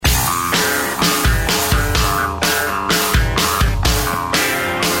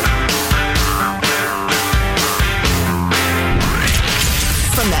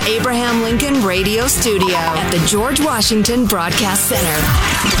radio studio at the George Washington Broadcast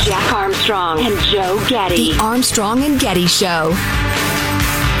Center. Jack Armstrong and Joe Getty. The Armstrong and Getty Show.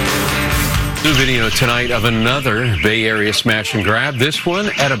 New video tonight of another Bay Area smash and grab. This one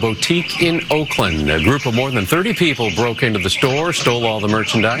at a boutique in Oakland. A group of more than 30 people broke into the store, stole all the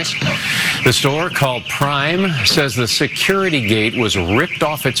merchandise. The store, called Prime, says the security gate was ripped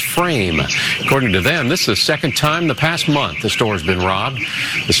off its frame. According to them, this is the second time the past month the store has been robbed.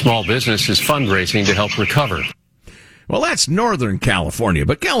 The small business is fundraising to help recover. Well, that's Northern California,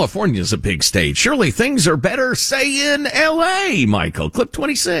 but California's a big state. Surely things are better, say, in L.A., Michael. Clip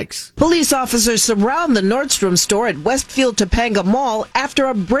 26. Police officers surround the Nordstrom store at Westfield Topanga Mall after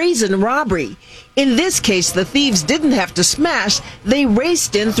a brazen robbery. In this case, the thieves didn't have to smash. They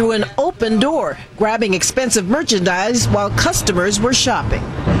raced in through an open door, grabbing expensive merchandise while customers were shopping.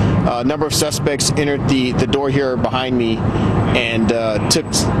 A number of suspects entered the door here behind me and took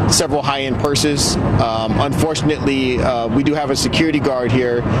several high-end purses. Unfortunately, we do have a security guard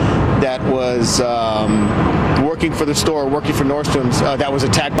here that was working for the store, working for Nordstrom's, that was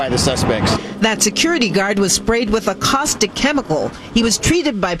attacked by the suspects. That security guard was sprayed with a caustic chemical. He was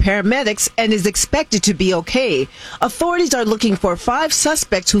treated by paramedics and is expected to be okay. Authorities are looking for 5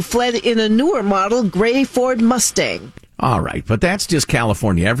 suspects who fled in a newer model gray Ford Mustang. All right, but that's just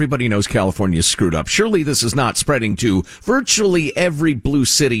California. Everybody knows California's screwed up. Surely this is not spreading to virtually every blue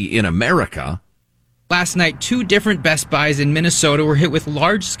city in America. Last night, 2 different Best Buys in Minnesota were hit with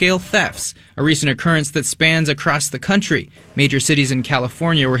large-scale thefts, a recent occurrence that spans across the country. Major cities in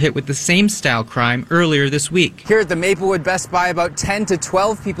California were hit with the same style crime earlier this week. Here at the Maplewood Best Buy, about 10 to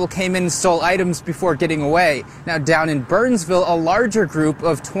 12 people came in and stole items before getting away. Now, down in Burnsville, a larger group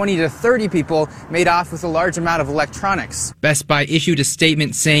of 20 to 30 people made off with a large amount of electronics. Best Buy issued a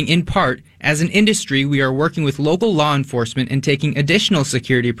statement saying, in part, as an industry, we are working with local law enforcement and taking additional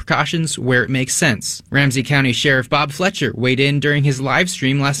security precautions where it makes sense. Ramsey County Sheriff Bob Fletcher weighed in during his live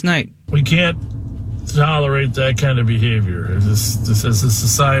stream last night. We can't tolerate that kind of behavior. As a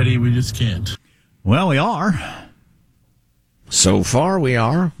society, we just can't. Well, we are. So far, we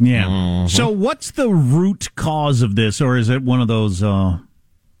are. Yeah. Mm-hmm. So what's the root cause of this, or is it one of those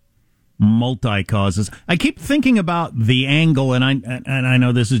multi-causes? I keep thinking about the angle, and I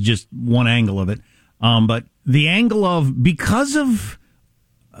know this is just one angle of it, but the angle of, because of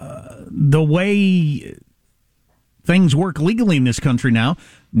the way things work legally in this country now,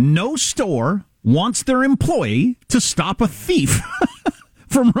 no store wants their employee to stop a thief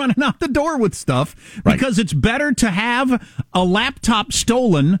from running out the door with stuff, because it's better to have a laptop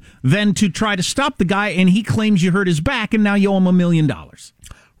stolen than to try to stop the guy and he claims you hurt his back and now you owe him $1 million.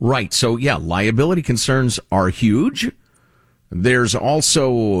 Right. So, yeah, liability concerns are huge. There's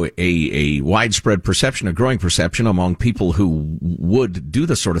also a widespread perception, a growing perception among people who would do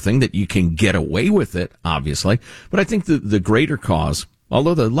this sort of thing that you can get away with it, obviously. But I think the greater cause,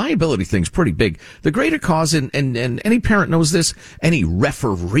 although the liability thing's pretty big, the greater cause, and any parent knows this, any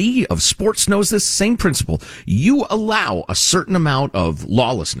referee of sports knows this, same principle. You allow a certain amount of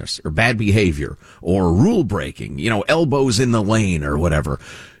lawlessness or bad behavior or rule breaking, elbows in the lane or whatever.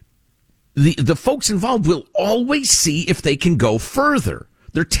 The folks involved will always see if they can go further.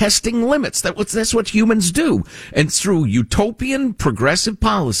 They're testing limits. That's what humans do. And through utopian progressive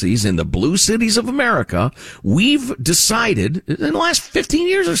policies in the blue cities of America, we've decided in the last 15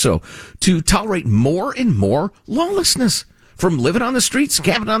 years or so to tolerate more and more lawlessness. From living on the streets,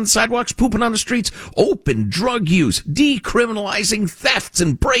 camping on the sidewalks, pooping on the streets, open drug use, decriminalizing thefts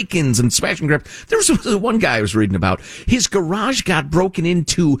and break-ins and smash and grab. There was one guy I was reading about. His garage got broken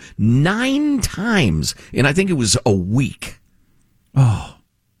into 9 times, and I think it was a week. Oh,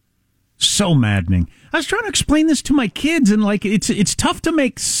 so maddening. I was trying to explain this to my kids, and it's tough to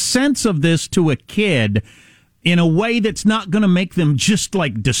make sense of this to a kid in a way that's not going to make them just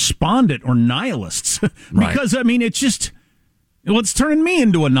despondent or nihilists. Because, it's just... Well, it's turning me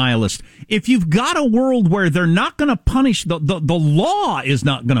into a nihilist. If you've got a world where they're not going to punish, the law is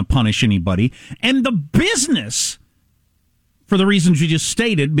not going to punish anybody, and the business, for the reasons you just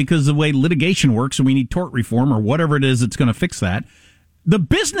stated, because of the way litigation works and we need tort reform or whatever it is that's going to fix that, the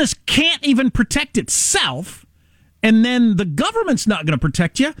business can't even protect itself, and then the government's not going to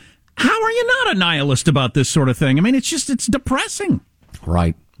protect you. How are you not a nihilist about this sort of thing? It's depressing.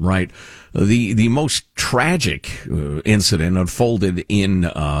 Right. The most tragic incident unfolded in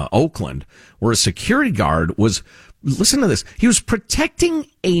Oakland, where a security guard was, listen to this, he was protecting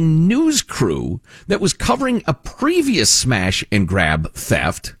a news crew that was covering a previous smash and grab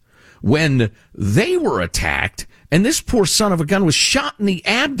theft when they were attacked, and this poor son of a gun was shot in the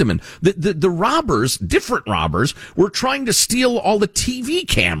abdomen. The robbers, different robbers, were trying to steal all the TV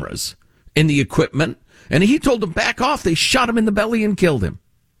cameras. and the equipment, and he told them back off. They shot him in the belly and killed him.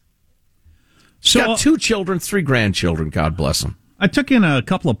 He's got 2 children, 3 grandchildren. God bless him. I took in a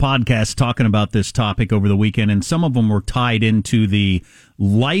couple of podcasts talking about this topic over the weekend, and some of them were tied into the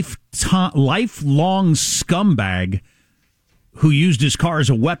lifelong scumbag who used his car as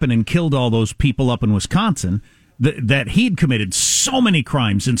a weapon and killed all those people up in Wisconsin, that he'd committed so many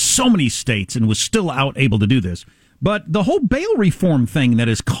crimes in so many states and was still out able to do this. But the whole bail reform thing that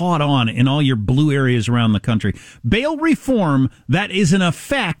has caught on in all your blue areas around the country, bail reform that is in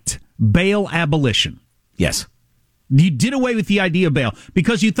effect bail abolition. Yes. You did away with the idea of bail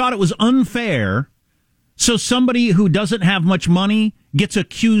because you thought it was unfair. So somebody who doesn't have much money gets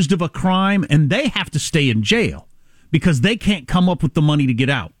accused of a crime and they have to stay in jail because they can't come up with the money to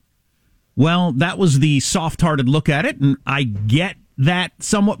get out. Well, that was the soft-hearted look at it, and I get that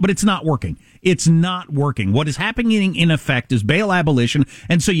somewhat, but it's not working. It's not working. What is happening in effect is bail abolition,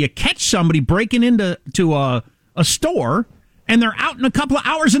 and so you catch somebody breaking into a store, and they're out in a couple of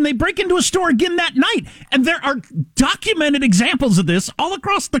hours, and they break into a store again that night. And there are documented examples of this all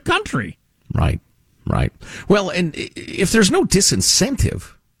across the country. Right. Well, and if there's no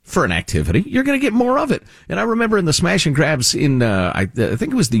disincentive for an activity, you're going to get more of it. And I remember in the smash and grabs in, I think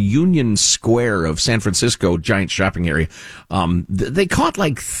it was the Union Square of San Francisco, giant shopping area, they caught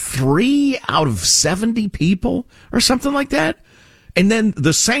like 3 out of 70 people or something like that. And then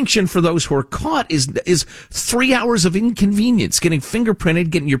the sanction for those who are caught is 3 hours of inconvenience, getting fingerprinted,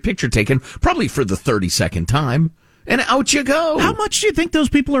 getting your picture taken, probably for the 32nd time, and out you go. How much do you think those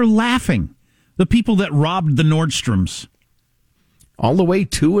people are laughing? The people that robbed the Nordstroms. All the way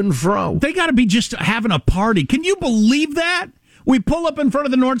to and fro. They got to be just having a party. Can you believe that? We pull up in front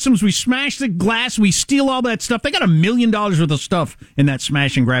of the Nordstroms, we smash the glass, we steal all that stuff. They got $1 million worth of stuff in that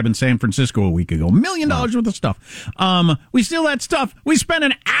smash and grab in San Francisco a week ago. $1 million worth of stuff. We steal that stuff. We spend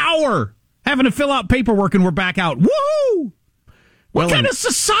an hour having to fill out paperwork, and we're back out. Woohoo! What kind of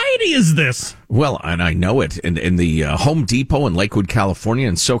society is this? Well, and I know it. In the Home Depot in Lakewood, California,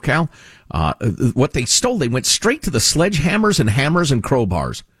 in SoCal, what they stole, they went straight to the sledgehammers and hammers and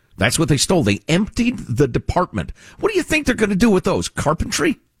crowbars. That's what they stole. They emptied the department. What do you think they're going to do with those?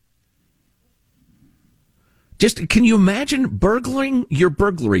 Carpentry? Just, can you imagine burgling your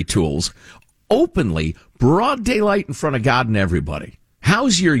burglary tools openly, broad daylight in front of God and everybody?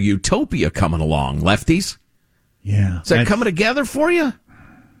 How's your utopia coming along, lefties? Yeah. Is that coming together for you?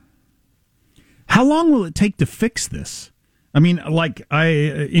 How long will it take to fix this? I mean,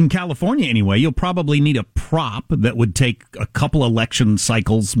 in California anyway, you'll probably need a prop that would take a couple election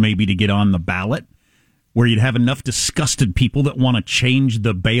cycles maybe to get on the ballot, where you'd have enough disgusted people that want to change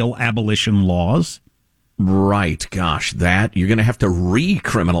the bail abolition laws. Right. Gosh, you're going to have to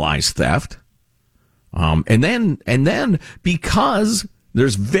recriminalize theft. And then because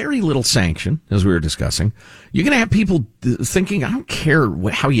there's very little sanction, as we were discussing, you're going to have people thinking, I don't care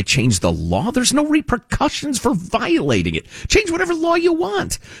how you change the law. There's no repercussions for violating it. Change whatever law you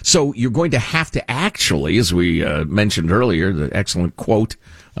want. So you're going to have to actually, as we mentioned earlier, the excellent quote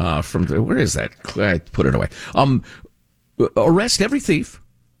from, where is that? I put it away. Arrest every thief,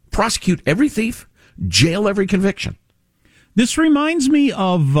 prosecute every thief, jail every conviction. This reminds me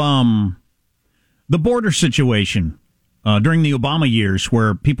of the border situation. During the Obama years,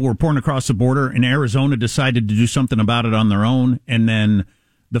 where people were pouring across the border, and Arizona decided to do something about it on their own, and then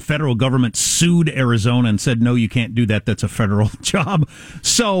the federal government sued Arizona and said, no, you can't do that. That's a federal job.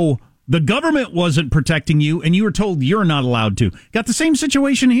 So the government wasn't protecting you, and you were told you're not allowed to. Got the same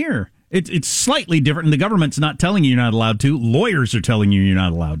situation here. It's slightly different, and the government's not telling you you're not allowed to. Lawyers are telling you you're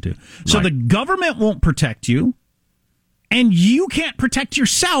not allowed to. So the government won't protect you, and you can't protect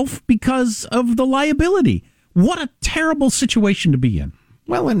yourself because of the liability. What a terrible situation to be in.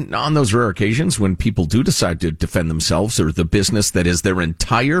 Well, and on those rare occasions when people do decide to defend themselves or the business that is their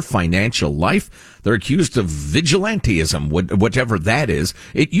entire financial life, they're accused of vigilantism, whatever that is.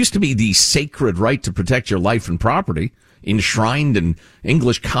 It used to be the sacred right to protect your life and property, enshrined in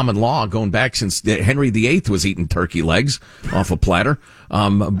English common law going back since Henry VIII was eating turkey legs off a platter.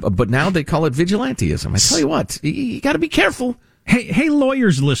 But now they call it vigilantism. I tell you what, you got to be careful. Hey,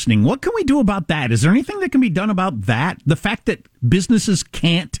 lawyers listening, what can we do about that? Is there anything that can be done about that? The fact that businesses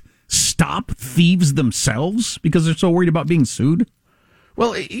can't stop thieves themselves because they're so worried about being sued?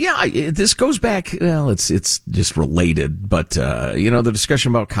 Well, yeah, this goes back, well, it's just related, but, the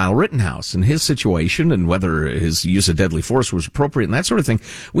discussion about Kyle Rittenhouse and his situation and whether his use of deadly force was appropriate and that sort of thing.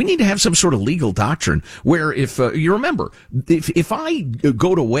 We need to have some sort of legal doctrine where if, you remember, if I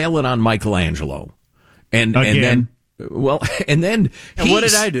go to wail it on Michelangelo and then, well, and then what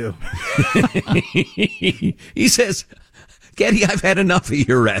did I do? He says, Getty, I've had enough of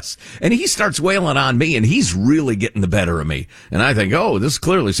your S. And he starts wailing on me, and he's really getting the better of me. And I think, oh, this is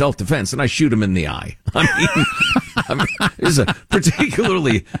clearly self-defense, and I shoot him in the eye. I mean, this is a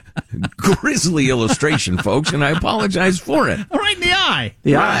particularly grisly illustration, folks, and I apologize for it. Right in the eye.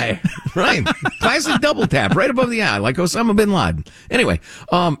 The eye. Right. Classic double tap right above the eye, like Osama bin Laden. Anyway,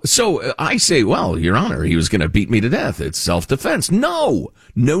 so I say, well, Your Honor, he was going to beat me to death. It's self-defense. No.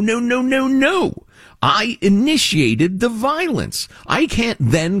 I initiated the violence. I can't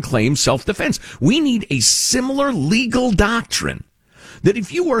then claim self-defense. We need a similar legal doctrine that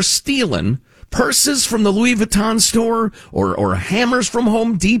if you are stealing purses from the Louis Vuitton store or hammers from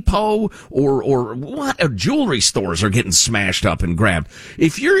Home Depot or what jewelry stores are getting smashed up and grabbed.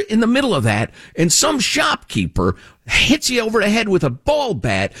 If you're in the middle of that and some shopkeeper hits you over the head with a ball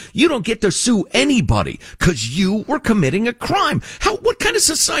bat, you don't get to sue anybody because you were committing a crime. What kind of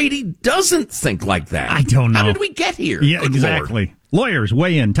society doesn't think like that? I don't know. How did we get here? Yeah, Good exactly. Lord. Lawyers,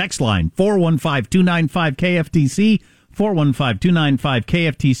 weigh in. Text line 415-295-KFTC.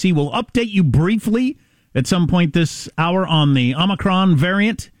 415-295-KFTC. We'll update you briefly at some point this hour on the Omicron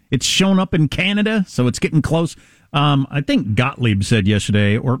variant. It's shown up in Canada, so it's getting close. I think Gottlieb said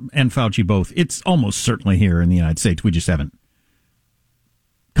yesterday, and Fauci both, it's almost certainly here in the United States. We just haven't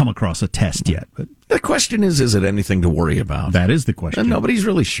come across a test yet. But the question is it anything to worry about? That is the question. And nobody's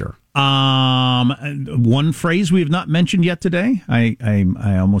really sure. One phrase we have not mentioned yet today. I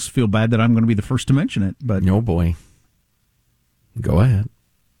almost feel bad that I'm going to be the first to mention it, but oh boy. Go ahead.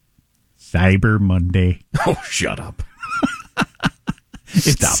 Cyber Monday. Oh, shut up.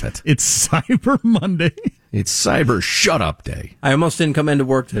 Stop it. It's Cyber Monday. It's Cyber Shut Up Day. I almost didn't come into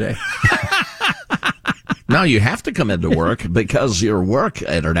work today. Now you have to come into work because your work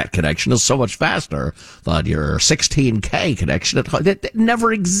internet connection is so much faster than your 16K connection. It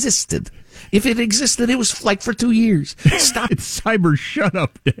never existed. If it existed, it was like for 2 years. Stop. It's Cyber Shut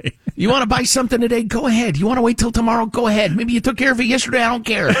Up Day. You want to buy something today? Go ahead. You want to wait till tomorrow? Go ahead. Maybe you took care of it yesterday. I don't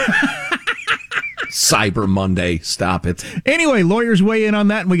care. Cyber Monday. Stop it. Anyway, lawyers weigh in on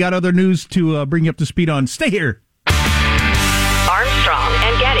that, and we got other news to bring you up to speed on. Stay here. Armstrong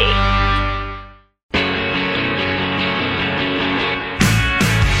and Getty.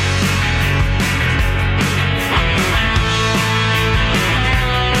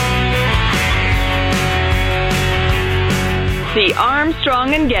 The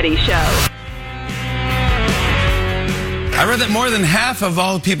Armstrong and Getty Show. I read that more than half of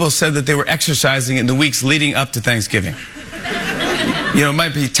all the people said that they were exercising in the weeks leading up to Thanksgiving. You know, it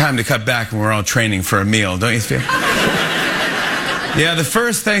might be time to cut back when we're all training for a meal, don't you feel? Yeah, the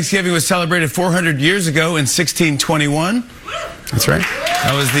first Thanksgiving was celebrated 400 years ago in 1621. That's right.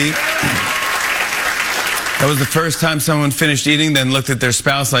 That was the first time someone finished eating, then looked at their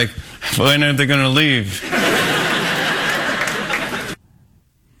spouse like, when are they going to leave?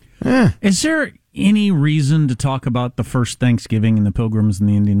 Is there any reason to talk about the first Thanksgiving and the Pilgrims and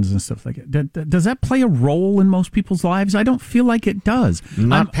the Indians and stuff like that? Does that play a role in most people's lives? I don't feel like it does.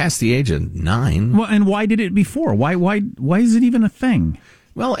 Not past the age of 9. Well, and why did it before? Why is it even a thing?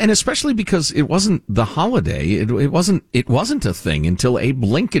 Well, and especially because it wasn't the holiday. It wasn't a thing until Abe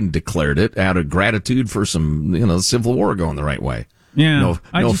Lincoln declared it out of gratitude for some, Civil War going the right way. Yeah. No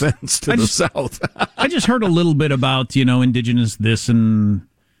offense to the South. I just heard a little bit about, indigenous this and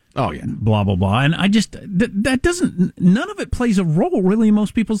oh yeah, blah blah blah, and I just that doesn't. None of it plays a role really in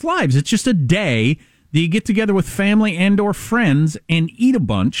most people's lives. It's just a day that you get together with family and or friends and eat a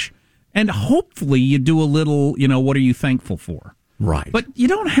bunch, and hopefully you do a little. What are you thankful for? Right. But you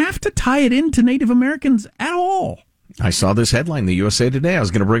don't have to tie it into Native Americans at all. I saw this headline in the USA Today. I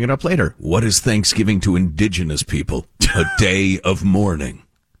was going to bring it up later. What is Thanksgiving to indigenous people? A day of mourning.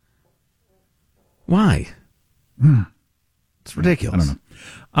 Why? It's ridiculous. I don't know.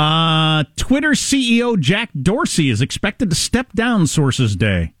 Twitter CEO Jack Dorsey is expected to step down, sources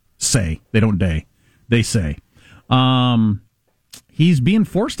say. They don't day. They say. He's being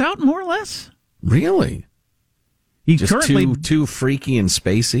forced out, more or less. Really? He just currently too freaky and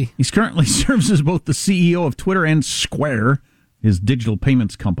spacey. He currently serves as both the CEO of Twitter and Square, his digital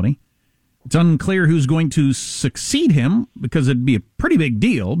payments company. It's unclear who's going to succeed him because it'd be a pretty big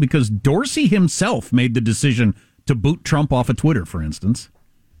deal because Dorsey himself made the decision to boot Trump off of Twitter, for instance,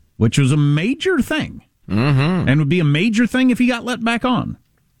 which was a major thing, and would be a major thing if he got let back on.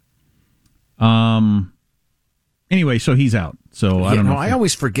 Anyway, so he's out. So I don't know. I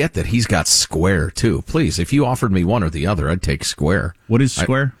always forget that he's got Square too. Please, if you offered me one or the other, I'd take Square. What is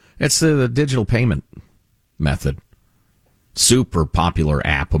Square? It's the digital payment method. Super popular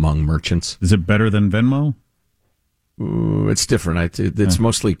app among merchants. Is it better than Venmo? Ooh, it's different. It's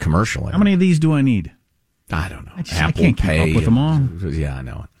mostly commercial. How many of these do I need? I don't know. I Apple can't keep Pay. up with them all. Yeah, I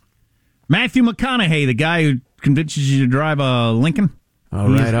know it. Matthew McConaughey, the guy who convinces you to drive a Lincoln. All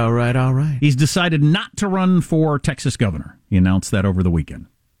right. He's decided not to run for Texas governor. He announced that over the weekend.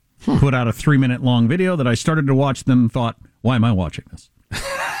 Put out a 3-minute long video that I started to watch, then thought, why am I watching this?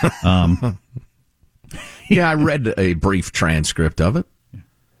 Yeah, I read a brief transcript of it.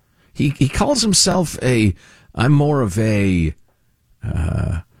 He calls himself I'm more of a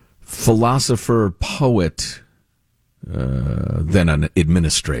philosopher, poet than an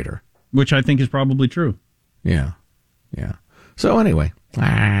administrator. Which I think is probably true. Yeah. So anyway,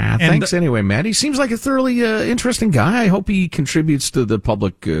 thanks anyway, Matt. He seems like a thoroughly interesting guy. I hope he contributes to the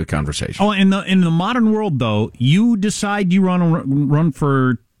public conversation. Oh, in the modern world, though, you decide you run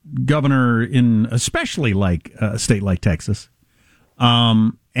for governor in especially like a state like Texas.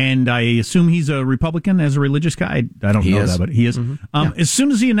 And I assume he's a Republican as a religious guy. I don't know that, but he is. Mm-hmm. As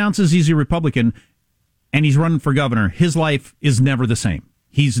soon as he announces he's a Republican and he's running for governor, his life is never the same.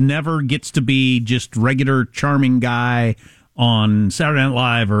 He's never gets to be just regular charming guy on Saturday Night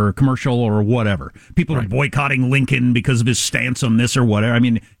Live or commercial or whatever. People are boycotting Lincoln because of his stance on this or whatever. I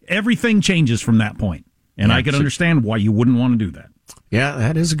mean, everything changes from that point. And I could understand why you wouldn't want to do that. Yeah,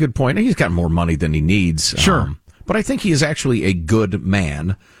 that is a good point. He's got more money than he needs. Sure. But I think he is actually a good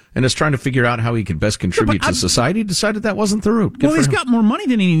man and is trying to figure out how he can best contribute to society. Decided that wasn't the route. He's got more money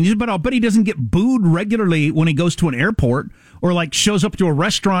than he needs, but I'll bet he doesn't get booed regularly when he goes to an airport or like shows up to a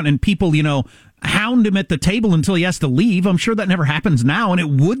restaurant and people, hound him at the table until he has to leave. I'm sure that never happens now, and it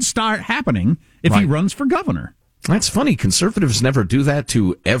would start happening if he runs for governor. That's funny. Conservatives never do that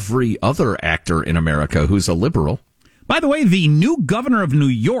to every other actor in America who's a liberal. By the way, the new governor of New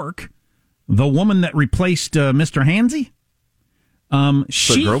York, the woman that replaced Mr. Hansey,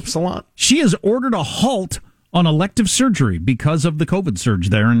 she gropes a lot. She has ordered a halt on elective surgery because of the COVID surge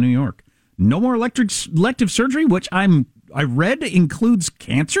there in New York. No more elective surgery, which I read includes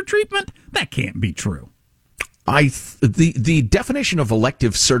cancer treatment. That can't be true. The definition of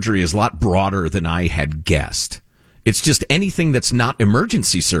elective surgery is a lot broader than I had guessed. It's just anything that's not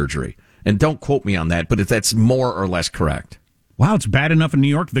emergency surgery. And don't quote me on that, but that's more or less correct. Wow, it's bad enough in New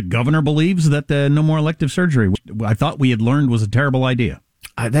York. The governor believes that no more elective surgery. I thought we had learned was a terrible idea.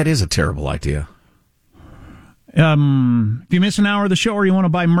 That is a terrible idea. If you miss an hour of the show or you want to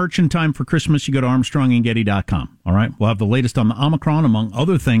buy merch in time for Christmas, you go to ArmstrongandGetty.com. All right, we'll have the latest on the Omicron, among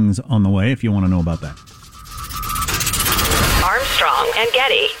other things, on the way if you want to know about that. Armstrong and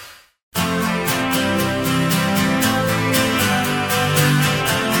Getty.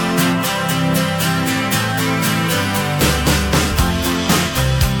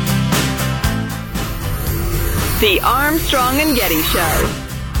 The Armstrong and Getty Show.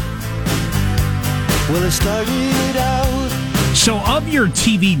 Well, it started out. So, of your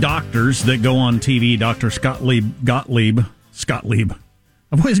TV doctors that go on TV, Dr. Gottlieb.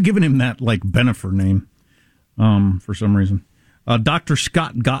 I've always given him that, like, Bennifer name for some reason. Dr.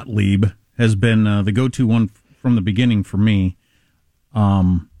 Scott Gottlieb has been the go-to one from the beginning for me.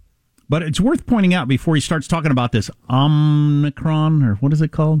 But it's worth pointing out before he starts talking about this Omicron, or what is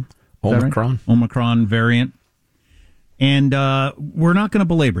it called? Omicron. Right? Omicron variant. And we're not going to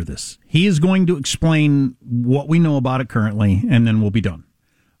belabor this. He is going to explain what we know about it currently, and then we'll be done.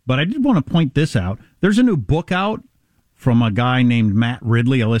 But I did want to point this out. There's a new book out from a guy named Matt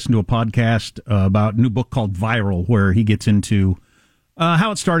Ridley. I listened to a podcast about a new book called Viral, where he gets into how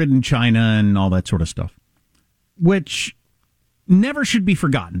it started in China and all that sort of stuff, which never should be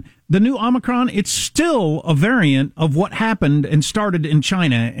forgotten. The new Omicron, it's still a variant of what happened and started in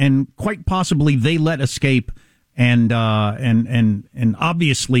China, and quite possibly they let escape and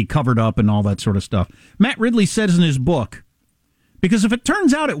obviously covered up and all that sort of stuff. Matt Ridley says in his book, because if it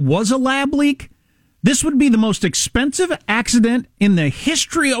turns out it was a lab leak, this would be the most expensive accident in the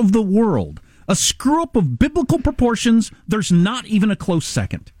history of the world. A screw-up of biblical proportions. There's not even a close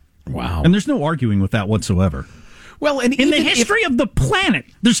second. Wow. And there's no arguing with that whatsoever. Well, and in the history of the planet,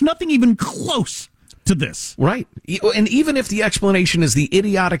 there's nothing even close to this. Right. And even if the explanation is the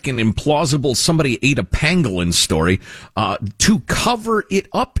idiotic and implausible somebody ate a pangolin story, to cover it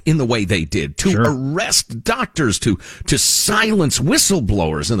up in the way they did, to arrest doctors, to silence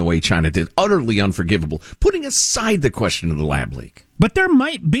whistleblowers in the way China did, utterly unforgivable, putting aside the question of the lab leak. But there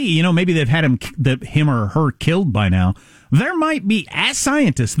might be, maybe they've had him or her killed by now. There might be a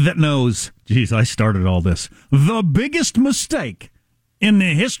scientist that knows, geez, I started all this, the biggest mistake in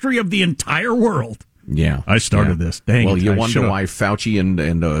the history of the entire world. Yeah, I started this. Dang. Well, you wonder why Fauci and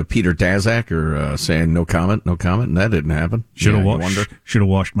Peter Daszak are saying no comment, and that didn't happen. Should have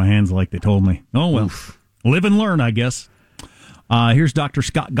washed my hands like they told me. Oh well, Live and learn, I guess. Here's Dr.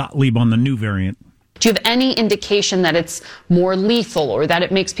 Scott Gottlieb on the new variant. Do you have any indication that it's more lethal or that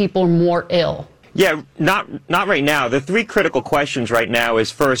it makes people more ill? Yeah, not right now. The three critical questions right now is,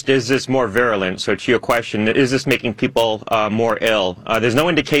 first, is this more virulent? So to your question, is this making people more ill? There's no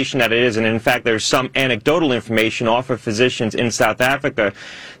indication that it is, and in fact, there's some anecdotal information offered physicians in South Africa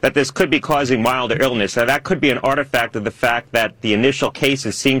that this could be causing milder illness. Now, that could be an artifact of the fact that the initial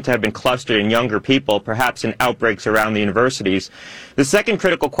cases seem to have been clustered in younger people, perhaps in outbreaks around the universities. The second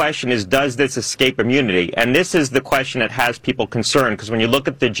critical question is, does this escape immunity? And this is the question that has people concerned, because when you look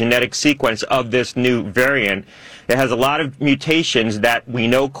at the genetic sequence of this new variant, it has a lot of mutations that we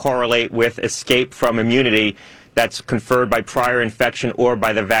know correlate with escape from immunity that's conferred by prior infection or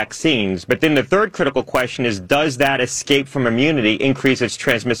by the vaccines. But then the third critical question is, does that escape from immunity increase its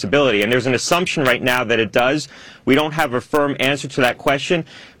transmissibility? And there's an assumption right now that it does. We don't have a firm answer to that question.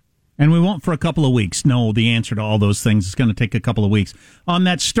 And we won't for a couple of weeks know the answer to all those things. It's going to take a couple of weeks. On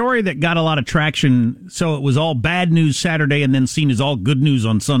that story that got a lot of traction, so it was all bad news Saturday and then seen as all good news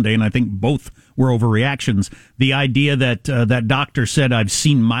on Sunday, and I think both were overreactions. The idea that that doctor said, I've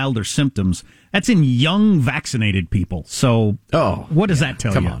seen milder symptoms, that's in young vaccinated people. So what does that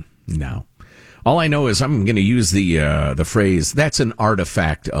tell you? Come on. No. All I know is I'm going to use the phrase, that's an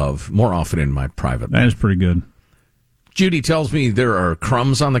artifact of, more often in my private life. That is pretty good. Judy tells me there are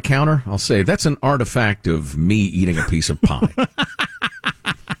crumbs on the counter. I'll say, that's an artifact of me eating a piece of pie.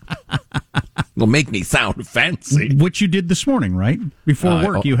 It'll make me sound fancy. Which you did this morning, right? Before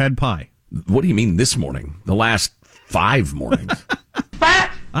work, you had pie. What do you mean this morning? The last 5 mornings.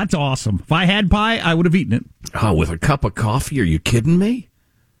 That's awesome. If I had pie, I would have eaten it. Oh, with a cup of coffee? Are you kidding me?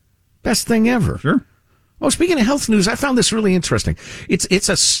 Best thing ever. Sure. Oh, speaking of health news, I found this really interesting. It's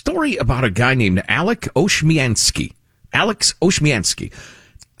a story about a guy named Alex Oshmiansky. Alex Oshmiansky.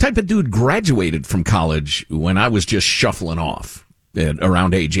 Type of dude graduated from college when I was just shuffling off at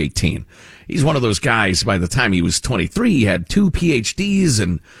around age 18. He's one of those guys, by the time he was 23, he had 2 PhDs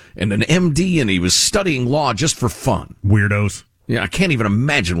and an MD, and he was studying law just for fun. Weirdos. Yeah, I can't even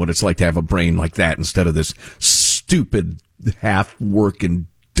imagine what it's like to have a brain like that instead of this stupid, half-working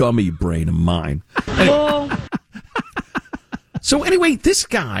dummy brain of mine. So anyway, this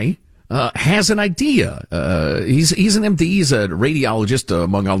guy has an idea. He's an MD, he's a radiologist,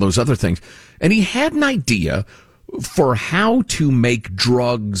 among all those other things. And he had an idea for how to make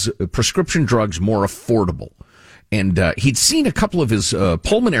drugs, prescription drugs, more affordable. And he'd seen a couple of his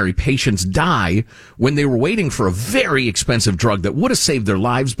pulmonary patients die when they were waiting for a very expensive drug that would have saved their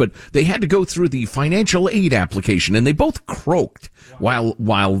lives, but they had to go through the financial aid application, and they both croaked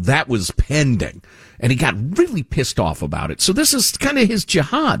while that was pending. And he got really pissed off about it. So this is kind of his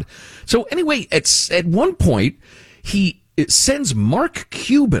jihad. So anyway, at one point, he sends Mark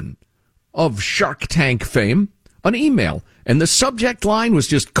Cuban of Shark Tank fame an email, and the subject line was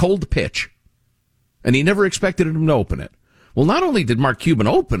just cold pitch. And he never expected him to open it. Well, not only did Mark Cuban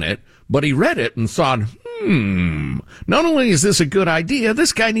open it, but he read it and thought, not only is this a good idea,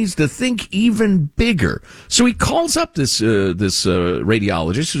 this guy needs to think even bigger. So he calls up this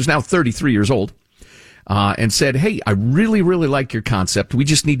radiologist, who's now 33 years old, and said, hey, I really, really like your concept. We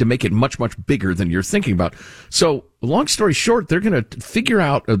just need to make it much, much bigger than you're thinking about. So long story short, they're going to figure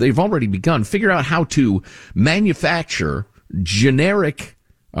out, or they've already begun, figure out how to manufacture generic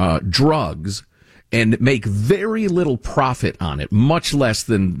drugs and make very little profit on it, much less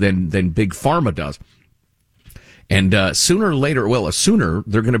than Big Pharma does. And sooner or later,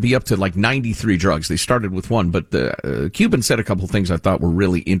 they're going to be up to like 93 drugs. They started with 1, but Cuban said a couple of things I thought were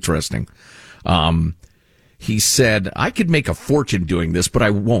really interesting. He said, I could make a fortune doing this, but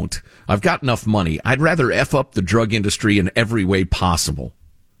I won't. I've got enough money. I'd rather F up the drug industry in every way possible.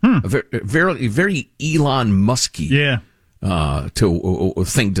 A very, very Elon Musky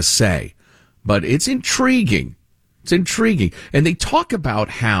thing to say. But it's intriguing. It's intriguing. And they talk about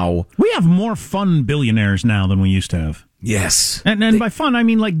how we have more fun billionaires now than we used to have. Yes. And by fun, I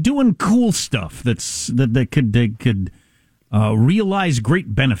mean like doing cool stuff that could realize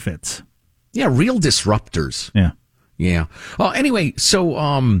great benefits. Yeah, real disruptors. Yeah. Anyway, so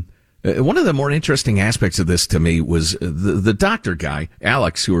one of the more interesting aspects of this to me was the doctor guy,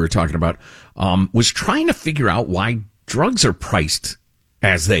 Alex, who we were talking about, was trying to figure out why drugs are priced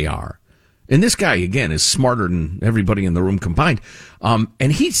as they are. And this guy, again, is smarter than everybody in the room combined. And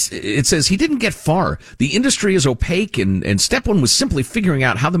it says he didn't get far. The industry is opaque, and step one was simply figuring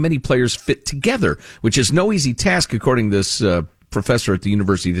out how the many players fit together, which is no easy task, according to this professor at the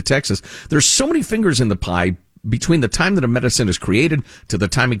University of Texas. There's so many fingers in the pie. Between the time that a medicine is created to the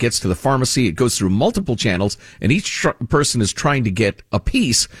time it gets to the pharmacy, it goes through multiple channels, and each person is trying to get a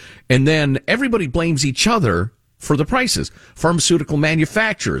piece, and then everybody blames each other for the prices. Pharmaceutical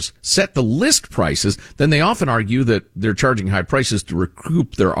manufacturers set the list prices. Then they often argue that they're charging high prices to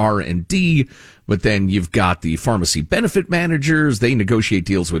recoup their R&D. But then you've got the pharmacy benefit managers. They negotiate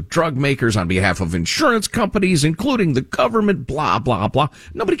deals with drug makers on behalf of insurance companies, including the government, blah, blah, blah.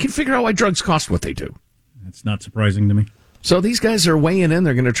 Nobody can figure out why drugs cost what they do. That's not surprising to me. So these guys are weighing in.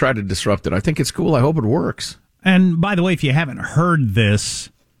 They're going to try to disrupt it. I think it's cool. I hope it works. And by the way, if you haven't heard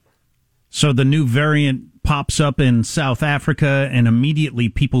this, so the new variant pops up in South Africa, and immediately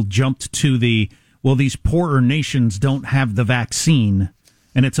people jumped to these poorer nations don't have the vaccine,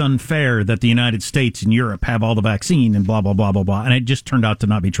 and it's unfair that the United States and Europe have all the vaccine and blah, blah, blah, blah, blah. And it just turned out to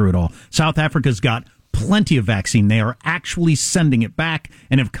not be true at all. South Africa's got plenty of vaccine. They are actually sending it back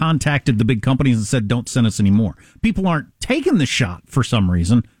and have contacted the big companies and said, don't send us any more. People aren't taking the shot for some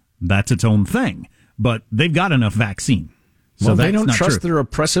reason. That's its own thing. But they've got enough vaccine. So well, they don't not trust true. their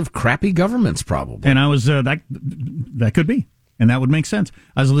oppressive, crappy governments, probably. And I was, that could be. And that would make sense.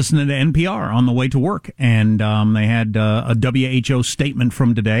 I was listening to NPR on the way to work, and they had a WHO statement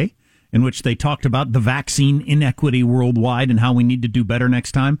from today in which they talked about the vaccine inequity worldwide and how we need to do better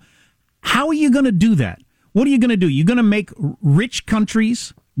next time. How are you going to do that? What are you going to do? You're going to make rich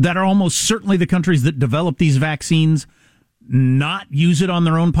countries that are almost certainly the countries that develop these vaccines not use it on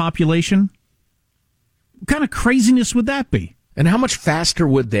their own population? What kind of craziness would that be? And how much faster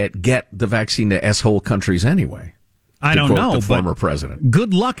would that get the vaccine to S-hole countries anyway? I don't know, the former president.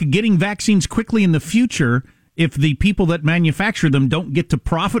 Good luck getting vaccines quickly in the future if the people that manufacture them don't get to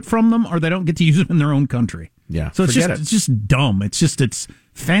profit from them or they don't get to use them in their own country. Yeah, so it's just dumb. It's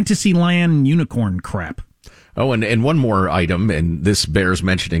fantasy land unicorn crap. Oh, and one more item, and this bears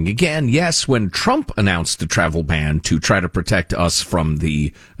mentioning again. Yes, when Trump announced a travel ban to try to protect us from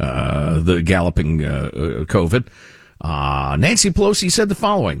the galloping COVID, Nancy Pelosi said the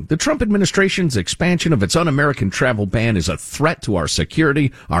following: the Trump administration's expansion of its un-American travel ban is a threat to our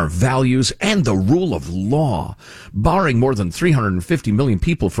security, our values, and the rule of law. Barring more than 350 million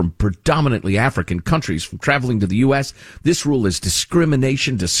people from predominantly African countries from traveling to the U.S., this rule is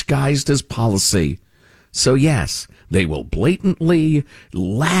discrimination disguised as policy. So yes, they will blatantly,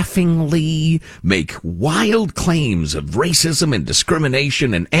 laughingly make wild claims of racism and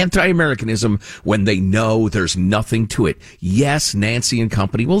discrimination and anti-Americanism when they know there's nothing to it. Yes, Nancy and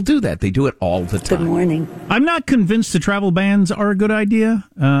company will do that. They do it all the time. Good morning. I'm not convinced the travel bans are a good idea.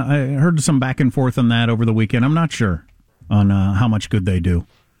 I heard some back and forth on that over the weekend. I'm not sure on how much good they do.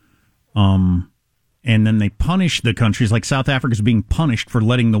 And then they punish the countries, like South Africa's being punished for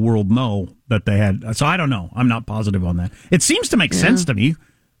letting the world know that they had. So I don't know. I'm not positive on that. It seems to make sense to me.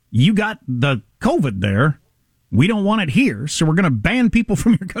 You got the COVID there. We don't want it here, so we're going to ban people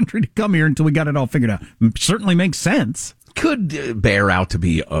from your country to come here until we got it all figured out. It certainly makes sense. Could bear out to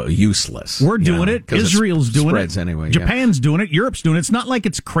be useless. We're doing it. Israel's doing it. Spreads anyway. Japan's doing it. Europe's doing it. It's not like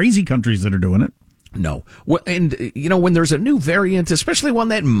it's crazy countries that are doing it. No. Well, and, when there's a new variant, especially one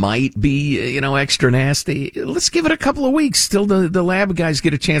that might be, extra nasty, let's give it a couple of weeks. Still, the lab guys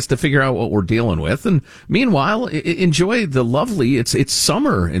get a chance to figure out what we're dealing with. And meanwhile, enjoy the lovely, it's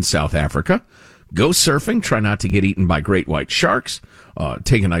summer in South Africa. Go surfing. Try not to get eaten by great white sharks.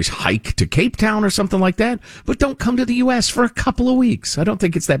 Take a nice hike to Cape Town or something like that. But don't come to the U.S. for a couple of weeks. I don't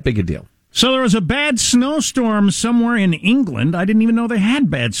think it's that big a deal. So there was a bad snowstorm somewhere in England. I didn't even know they had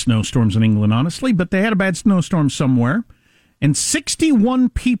bad snowstorms in England, honestly, but they had a bad snowstorm somewhere. And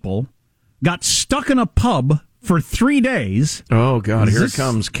 61 people got stuck in a pub for 3 days. Oh, God, here it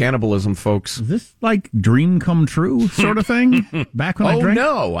comes. Cannibalism, folks. Is this like dream come true sort of thing? Back when I drank? Oh,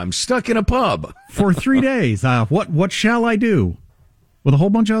 no, I'm stuck in a pub. For 3 days. What shall I do? With a whole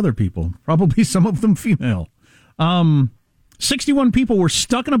bunch of other people. Probably some of them female. 61 people were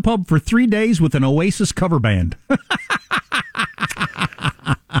stuck in a pub for 3 days with an Oasis cover band. Pretty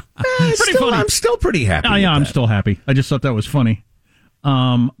funny. I'm still pretty happy. Oh, yeah, I'm still happy. I just thought that was funny. But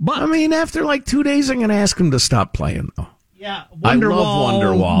I mean, after like 2 days, I'm going to ask them to stop playing, though. Yeah, I love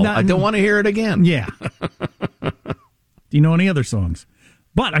Wonderwall. I don't want to hear it again. Yeah. Do you know any other songs?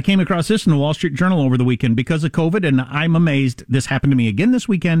 But I came across this in the Wall Street Journal over the weekend because of COVID, and I'm amazed. This happened to me again this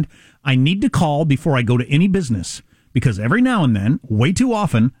weekend. I need to call before I go to any business. Because every now and then, way too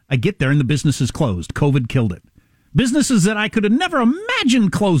often, I get there and the business is closed. COVID killed it. Businesses that I could have never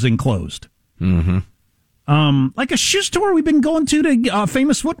imagined closing closed. Mm-hmm. Like a shoe store we've been going to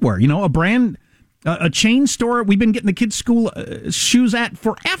Famous Footwear. A brand, a chain store we've been getting the kids' school shoes at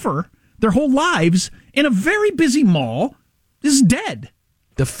forever, their whole lives, in a very busy mall, is dead.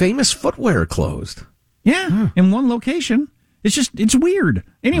 The Famous Footwear closed. Yeah, in one location. It's weird.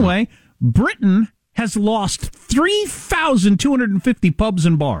 Anyway, Britain has lost 3,250 pubs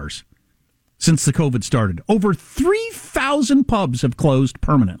and bars since the COVID started. Over 3,000 pubs have closed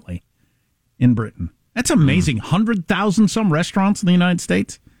permanently in Britain. That's amazing. 100,000 some restaurants in the United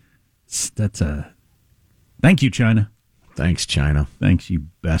States. That's a... Thank you, China. Thanks, China. Thanks, you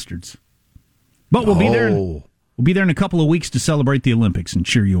bastards. But we'll be there. We'll be there in a couple of weeks to celebrate the Olympics and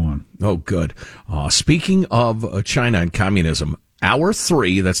cheer you on. Oh, good. Speaking of China and communism, Hour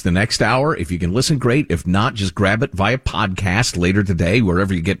 3, that's the next hour. If you can listen, great. If not, just grab it via podcast later today,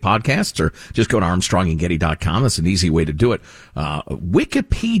 wherever you get podcasts, or just go to ArmstrongandGetty.com. That's an easy way to do it.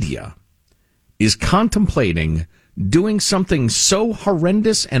 Wikipedia is contemplating doing something so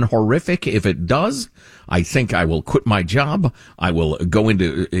horrendous and horrific. If it does, I think I will quit my job. I will go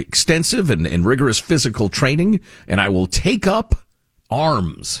into extensive and rigorous physical training, and I will take up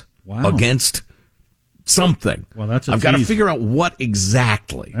arms against something. Well, that's a I've got to figure out what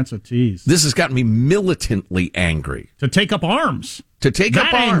exactly. That's a tease. This has gotten me militantly angry. To take up arms. To take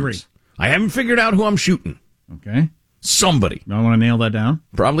up arms. Angry. I haven't figured out who I'm shooting. Okay. Somebody. I want to nail that down.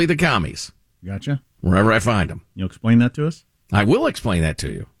 Probably the commies. Gotcha. Wherever I find them. You'll explain that to us? I will explain that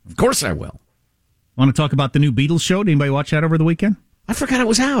to you. Of course I will. Want to talk about the new Beatles show? Did anybody watch that over the weekend? I forgot it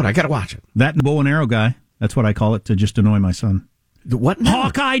was out. I got to watch it. That and the bow and arrow guy. That's what I call it to just annoy my son. The what? Now?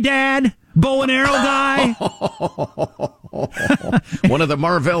 Hawkeye dad? Bow and arrow guy? One of the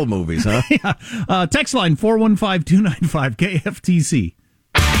Marvel movies, huh? Yeah. Text line 415-295-KFTC.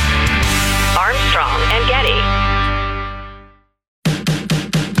 Armstrong and Getty.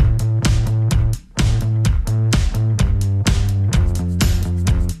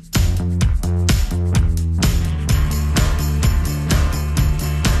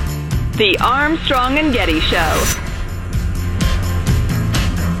 The Armstrong and Getty Show.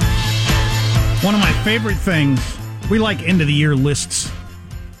 One of my favorite things, we like end-of-the-year lists.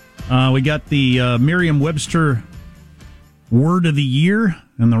 We got the Merriam-Webster Word of the Year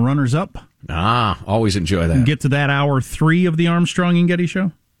and the runners-up. Always enjoy that. Get to that hour 3 of the Armstrong and Getty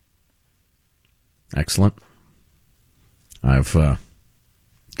Show. Excellent. I've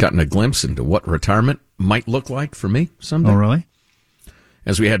gotten a glimpse into what retirement might look like for me someday. Oh, really?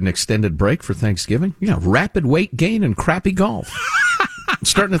 As we had an extended break for Thanksgiving. Yeah, rapid weight gain and crappy golf. I'm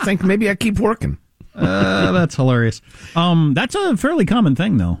starting to think maybe I keep working. That's hilarious. That's a fairly common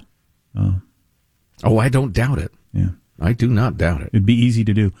thing, though. Oh, I don't doubt it. Yeah. I do not doubt it. It'd be easy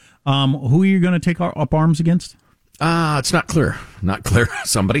to do. Who are you going to take up arms against? It's not clear. Not clear.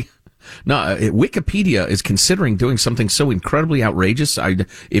 Somebody. No, Wikipedia is considering doing something so incredibly outrageous.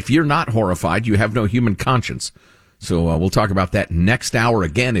 If you're not horrified, you have no human conscience. So we'll talk about that next hour.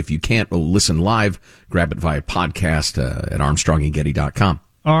 Again, if you can't listen live, grab it via podcast at ArmstrongandGetty.com.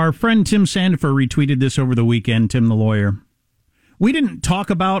 Our friend Tim Sandifer retweeted this over the weekend, Tim the lawyer. We didn't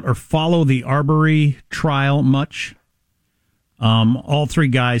talk about or follow the Arbery trial much. All 3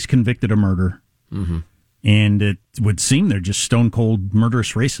 guys convicted of murder. Mm-hmm. And it would seem they're just stone-cold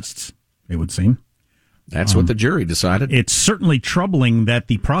murderous racists, it would seem. That's what the jury decided. It's certainly troubling that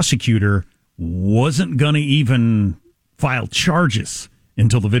the prosecutor wasn't going to even file charges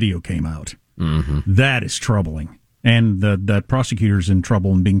until the video came out. Mm-hmm. That is troubling. And the prosecutor's in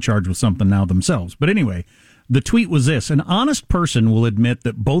trouble and being charged with something now themselves. But anyway, the tweet was this: an honest person will admit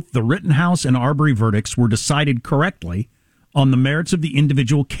that both the Rittenhouse and Arbery verdicts were decided correctly on the merits of the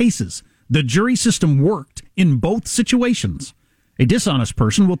individual cases. The jury system worked in both situations. A dishonest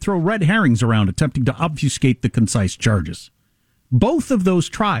person will throw red herrings around attempting to obfuscate the concise charges. Both of those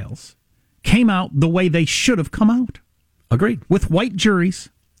trials came out the way they should have come out. Agreed. With white juries.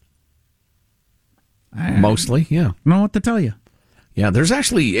 Mostly, yeah. I don't know what to tell you. Yeah, there's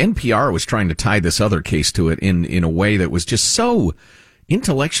actually, NPR was trying to tie this other case to it in a way that was just so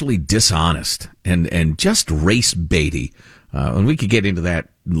intellectually dishonest and just race baity. And we could get into that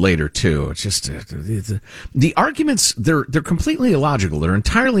later too. It's just the arguments, they're completely illogical. They're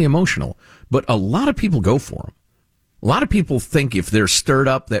entirely emotional, but a lot of people go for them. A lot of people think if they're stirred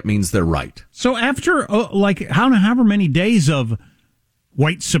up, that means they're right. So after however many days of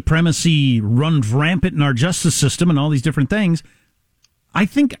white supremacy run rampant in our justice system and all these different things, I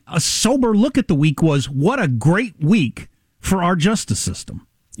think a sober look at the week was, what a great week for our justice system.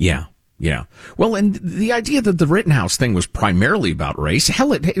 Yeah. Yeah. Well, and the idea that the Rittenhouse thing was primarily about race,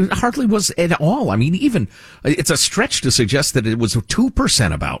 hell, it hardly was at all. I mean, even it's a stretch to suggest that it was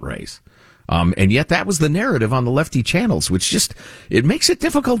 2% about race. And yet that was the narrative on the lefty channels, which just, it makes it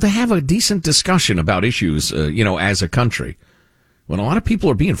difficult to have a decent discussion about issues, as a country. When a lot of people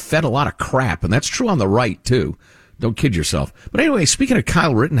are being fed a lot of crap, and that's true on the right too. Don't kid yourself. But anyway, speaking of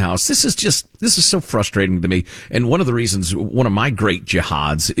Kyle Rittenhouse, this is so frustrating to me. And one of the reasons, one of my great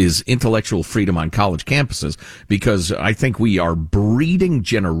jihads is intellectual freedom on college campuses, because I think we are breeding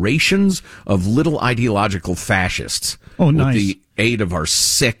generations of little ideological fascists. Oh, nice. With the aid of our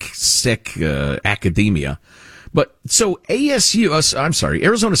sick academia. But so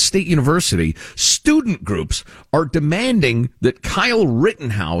Arizona State University student groups are demanding that Kyle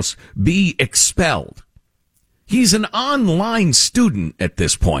Rittenhouse be expelled. He's an online student at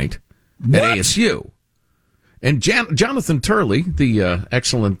this point at ASU. And Jonathan Turley, the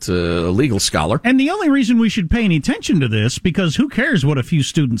excellent legal scholar. And the only reason we should pay any attention to this, because who cares what a few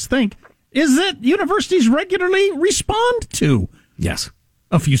students think, is that universities regularly respond to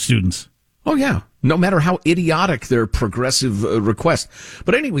a few students. Oh, yeah. No matter how idiotic their progressive request.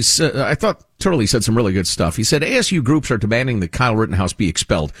 But anyways, I thought Turley said some really good stuff. He said ASU groups are demanding that Kyle Rittenhouse be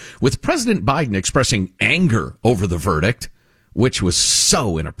expelled, with President Biden expressing anger over the verdict, which was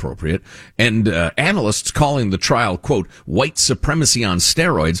so inappropriate, and analysts calling the trial, quote, white supremacy on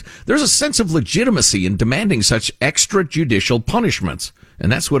steroids. There's a sense of legitimacy in demanding such extrajudicial punishments.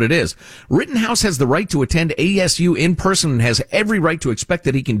 And that's what it is. Rittenhouse has the right to attend ASU in person and has every right to expect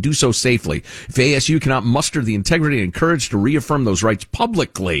that he can do so safely. If ASU cannot muster the integrity and courage to reaffirm those rights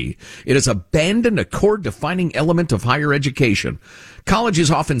publicly, it has abandoned a core-defining element of higher education.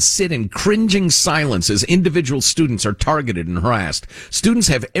 Colleges often sit in cringing silence as individual students are targeted and harassed. Students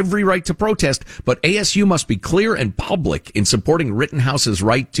have every right to protest, but ASU must be clear and public in supporting Rittenhouse's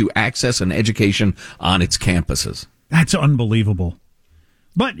right to access an education on its campuses. That's unbelievable.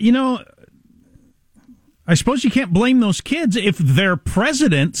 But, you know, I suppose you can't blame those kids if their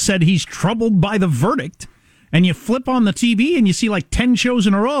president said he's troubled by the verdict, and you flip on the TV and you see like 10 shows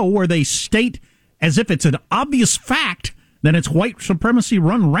in a row where they state as if it's an obvious fact that it's white supremacy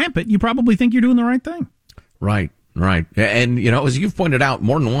run rampant. You probably think you're doing the right thing. Right. And, you know, as you've pointed out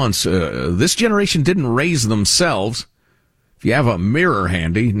more than once, this generation didn't raise themselves. If you have a mirror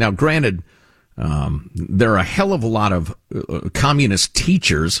handy, now granted, there are a hell of a lot of communist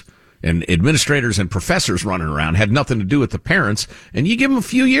teachers and administrators and professors running around, had nothing to do with the parents, and you give them a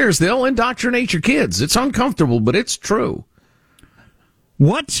few years, they'll indoctrinate your kids. It's uncomfortable, but it's true.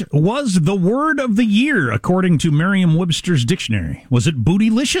 What was the word of the year, according to Merriam-Webster's dictionary? Was it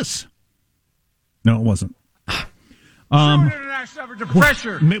bootylicious? No, it wasn't. True international effort to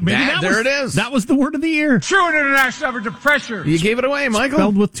pressure. There it is. That was the word of the year. True international effort to pressure. You gave it away, Michael.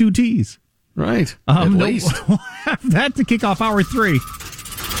 Spelled with 2 T's. Right. At least. We'll have that to kick off hour 3.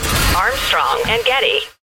 Armstrong and Getty.